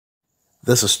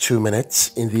This is 2 minutes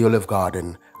in the Olive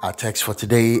Garden. Our text for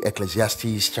today,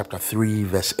 Ecclesiastes chapter 3,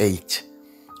 verse 8.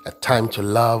 A time to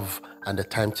love and a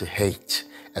time to hate.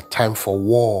 A time for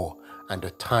war and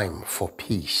a time for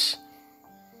peace.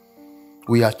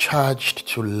 We are charged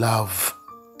to love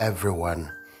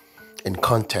everyone. In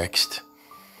context,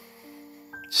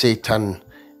 Satan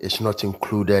is not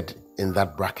included in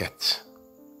that bracket.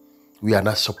 We are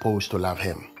not supposed to love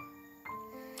him.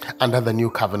 Under the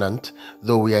new covenant,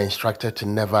 though we are instructed to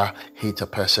never hate a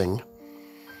person,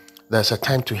 there's a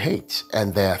time to hate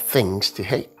and there are things to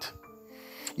hate.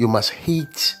 You must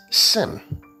hate sin,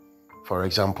 for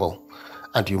example,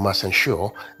 and you must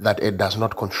ensure that it does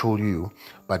not control you,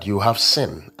 but you have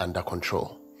sin under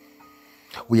control.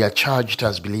 We are charged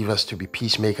as believers to be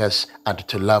peacemakers and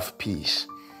to love peace.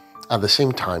 At the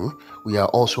same time, we are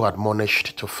also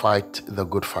admonished to fight the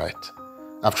good fight.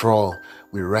 After all,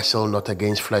 we wrestle not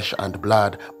against flesh and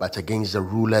blood, but against the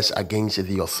rulers, against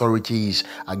the authorities,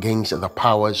 against the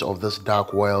powers of this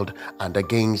dark world, and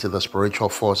against the spiritual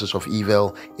forces of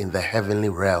evil in the heavenly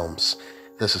realms.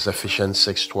 This is Ephesians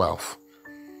 6:12.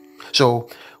 So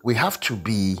we have to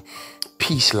be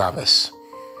peace lovers,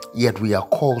 yet we are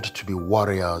called to be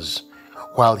warriors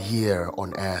while here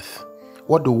on earth.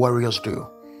 What do warriors do?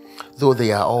 Though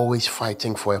they are always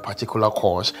fighting for a particular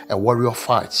cause, a warrior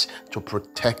fights to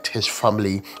protect his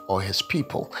family or his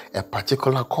people, a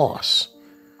particular cause.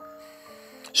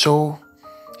 So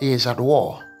he is at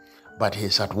war, but he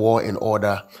is at war in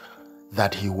order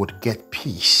that he would get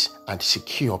peace and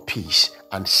secure peace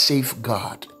and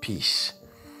safeguard peace.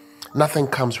 Nothing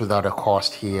comes without a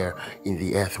cost here in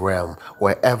the earth realm.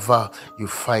 Wherever you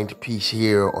find peace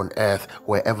here on earth,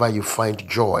 wherever you find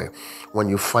joy, when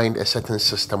you find a certain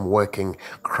system working,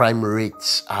 crime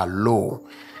rates are low,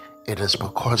 it is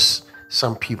because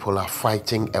some people are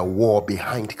fighting a war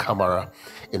behind camera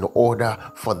in order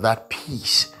for that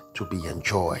peace to be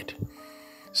enjoyed.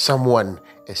 Someone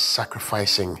is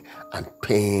sacrificing and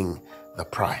paying the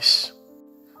price.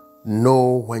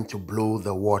 Know when to blow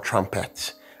the war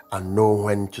trumpet and know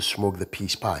when to smoke the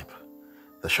peace pipe.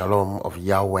 The shalom of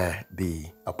Yahweh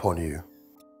be upon you.